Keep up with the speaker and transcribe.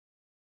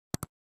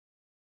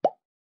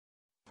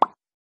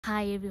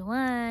Hi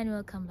everyone,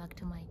 welcome back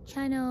to my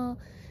channel.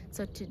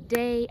 So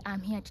today I'm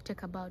here to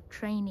talk about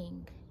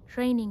training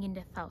in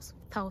the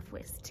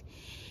southwest.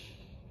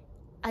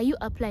 Are you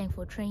applying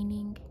for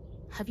training?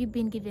 Have you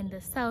been given the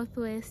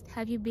southwest?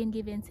 Have you been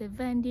given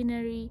Severn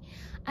deanery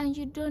and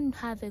you don't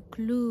have a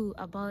clue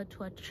about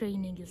what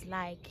training is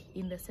like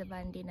in the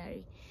Severn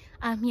deanery?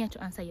 I'm here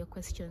to answer your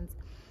questions.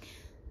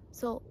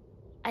 So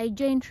I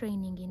joined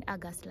training in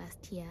August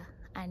last year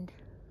and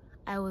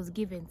I was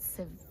given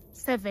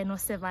seven or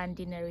Severn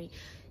deanery.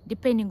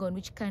 Depending on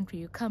which country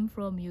you come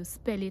from, you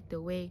spell it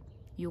the way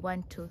you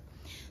want to.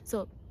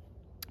 So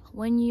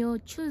when you're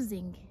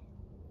choosing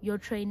your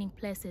training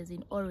places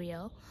in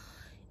Oriel,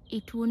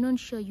 it will not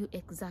show you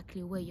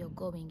exactly where you're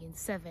going in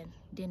Severn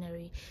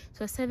deanery.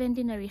 So Severn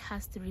deanery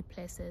has three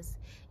places.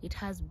 It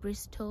has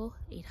Bristol,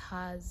 it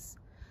has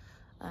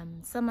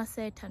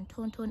Somerset and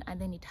Taunton, and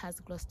then it has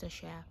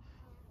Gloucestershire.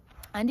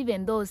 And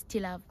even those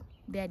still have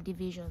their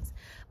divisions,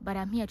 but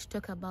I'm here to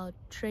talk about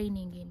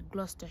training in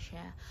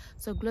Gloucestershire.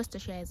 So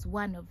Gloucestershire is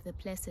one of the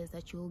places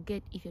that you will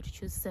get if you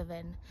choose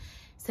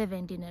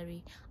Severn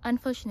deanery.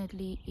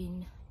 Unfortunately,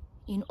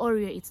 in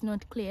Oriel it's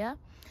not clear.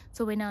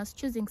 So when I was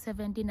choosing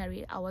Severn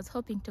deanery, I was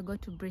hoping to go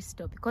to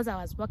Bristol because I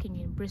was working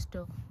in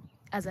Bristol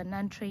as a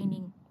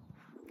non-training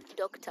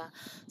doctor.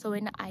 So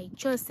when I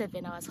chose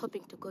Severn, I was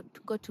hoping to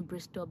go to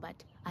Bristol, but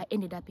I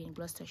ended up in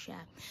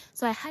Gloucestershire.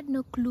 So I had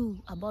no clue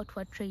about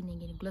what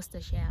training in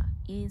Gloucestershire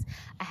is.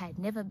 I had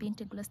never been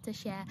to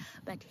Gloucestershire,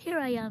 but here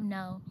I am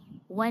now,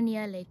 1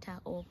 year later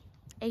or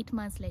 8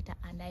 months later,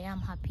 and I am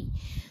happy.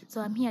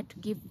 So I'm here to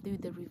give you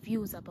the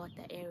reviews about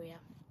the area.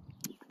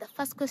 The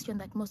first question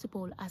that most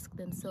people will ask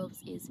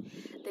themselves is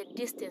the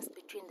distance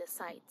between the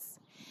sites.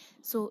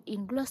 So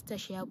in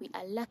Gloucestershire, we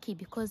are lucky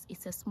because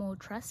it's a small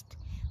trust.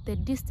 The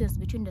distance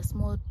between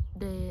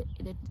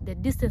the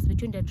distance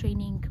between the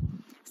training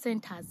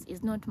centers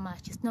is not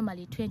much. It's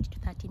normally 20 to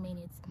 30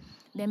 minutes.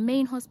 The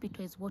main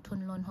hospital is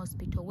Wharton Lawn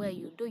Hospital, where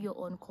you do your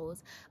own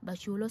calls,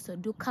 but you will also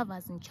do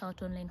covers in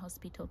Charlton Lane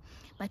Hospital.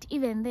 But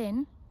even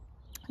then,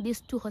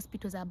 these two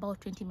hospitals are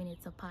about 20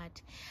 minutes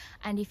apart.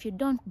 And if you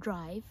don't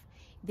drive,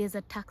 there's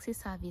a taxi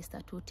service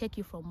that will take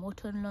you from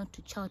Wharton Lawn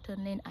to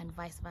Charlton Lane and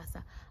vice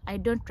versa. I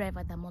don't drive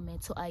at the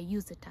moment, so I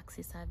use the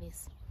taxi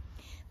service.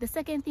 The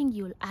second thing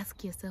you'll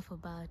ask yourself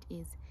about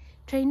is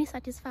trainee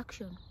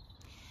satisfaction.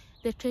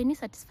 The trainee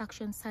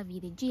satisfaction survey,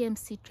 the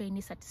GMC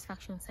trainee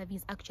satisfaction survey,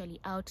 is actually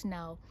out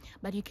now,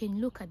 but you can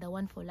look at the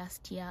one for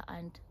last year,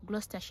 and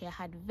Gloucestershire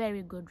had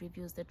very good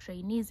reviews. The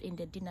trainees in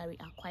the deanery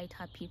are quite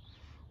happy.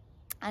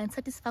 And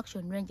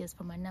satisfaction ranges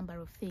from a number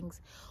of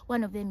things.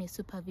 One of them is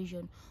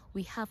supervision.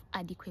 We have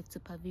adequate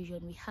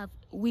supervision. We have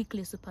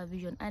weekly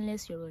supervision.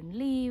 Unless you're on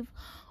leave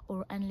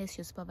or unless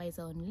your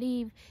supervisor on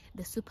leave,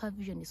 the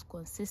supervision is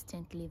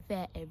consistently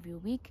there every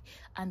week,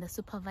 and the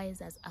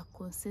supervisors are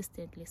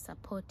consistently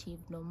supportive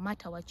no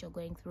matter what you're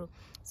going through.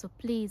 So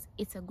please,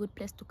 it's a good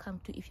place to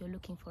come to if you're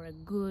looking for a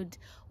good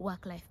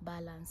work-life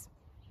balance.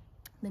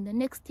 Then the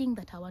next thing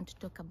that I want to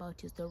talk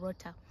about is the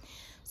rota.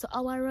 So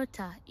our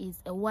rota is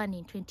a 1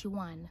 in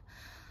 21.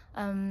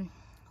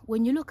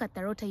 When you look at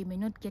the rota, you may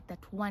not get that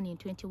 1 in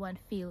 21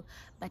 feel,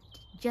 but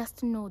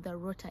just know the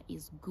rota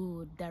is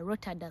good. The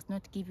rota does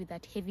not give you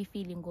that heavy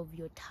feeling of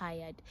you're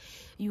tired.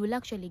 You will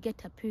actually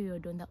get a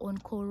period on the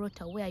on-call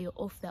rota where you're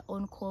off the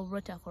on-call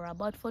rota for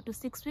about 4 to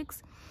 6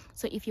 weeks.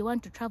 So if you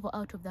want to travel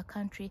out of the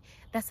country,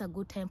 that's a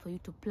good time for you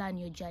to plan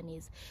your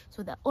journeys.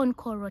 So the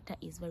on-call rota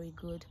is very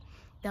good.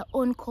 The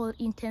on-call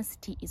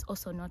intensity is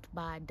also not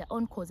bad. The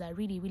on-calls are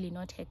really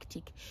not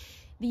hectic.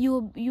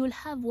 You'll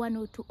have 1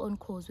 or 2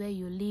 on-calls where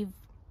you leave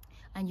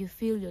and you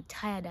feel you're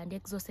tired and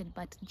exhausted,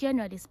 but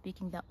generally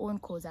speaking, the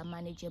on-calls are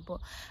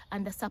manageable,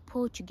 and the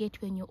support you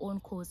get when you're on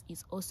calls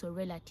is also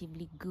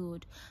relatively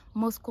good.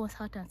 Most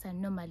consultants are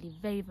normally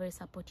very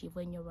supportive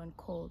when you're on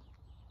call.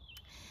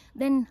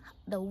 Then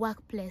the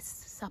workplace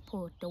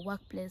support, the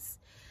workplace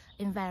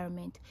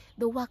environment.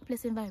 The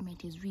workplace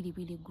environment is really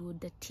good.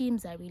 The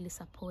teams are really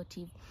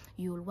supportive.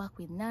 You'll work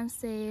with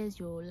nurses,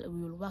 you'll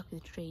work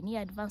with trainee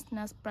advanced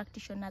nurse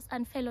practitioners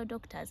and fellow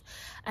doctors,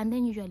 and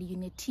then usually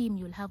in a team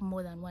you'll have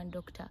more than one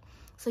doctor,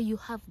 so you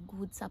have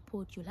good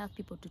support. You'll have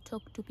people to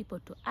talk to, people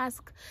to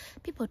ask,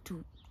 people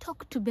to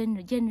talk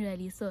to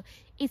generally. So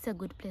it's a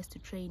good place to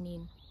train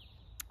in.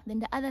 Then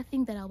the other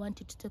thing that I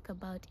wanted to talk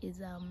about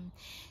is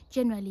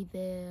generally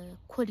the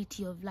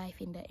quality of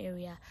life in the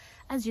area.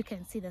 As you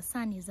can see, the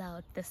sun is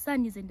out, the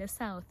sun is in the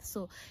south,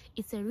 so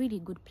it's a really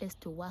good place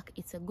to work.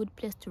 It's a good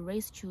place to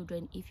raise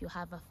children if you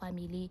have a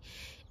family,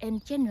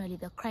 and generally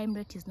the crime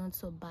rate is not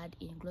so bad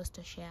in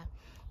Gloucestershire.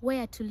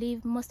 Where to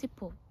live? Most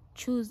people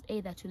choose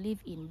either to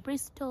live in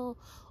Bristol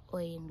or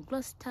in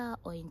Gloucester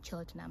or in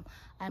Cheltenham.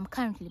 I'm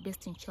currently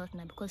based in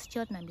Cheltenham because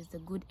Cheltenham is a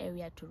good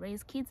area to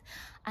raise kids,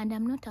 and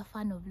I'm not a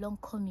fan of long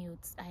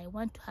commutes. I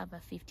want to have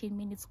a 15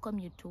 minutes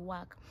commute to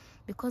work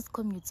because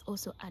commutes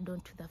also add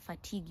on to the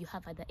fatigue you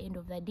have at the end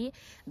of the day.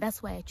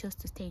 That's why I chose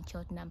to stay in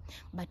Cheltenham.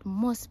 But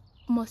most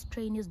most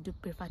trainees do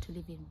prefer to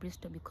live in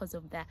Bristol because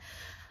of the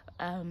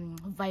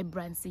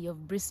vibrancy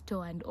of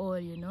Bristol and all,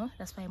 you know.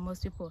 That's why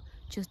most people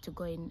choose to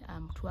go in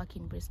to work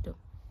in Bristol.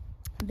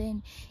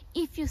 Then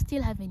if you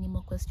still have any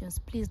more questions,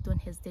 please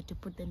don't hesitate to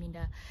put them in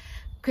the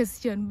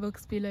question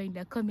box below, in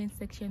the comment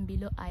section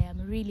below. I am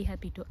really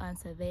happy to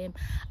answer them.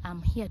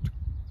 I'm here to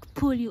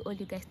pull you all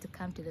you guys to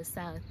come to the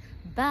south.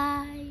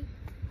 Bye.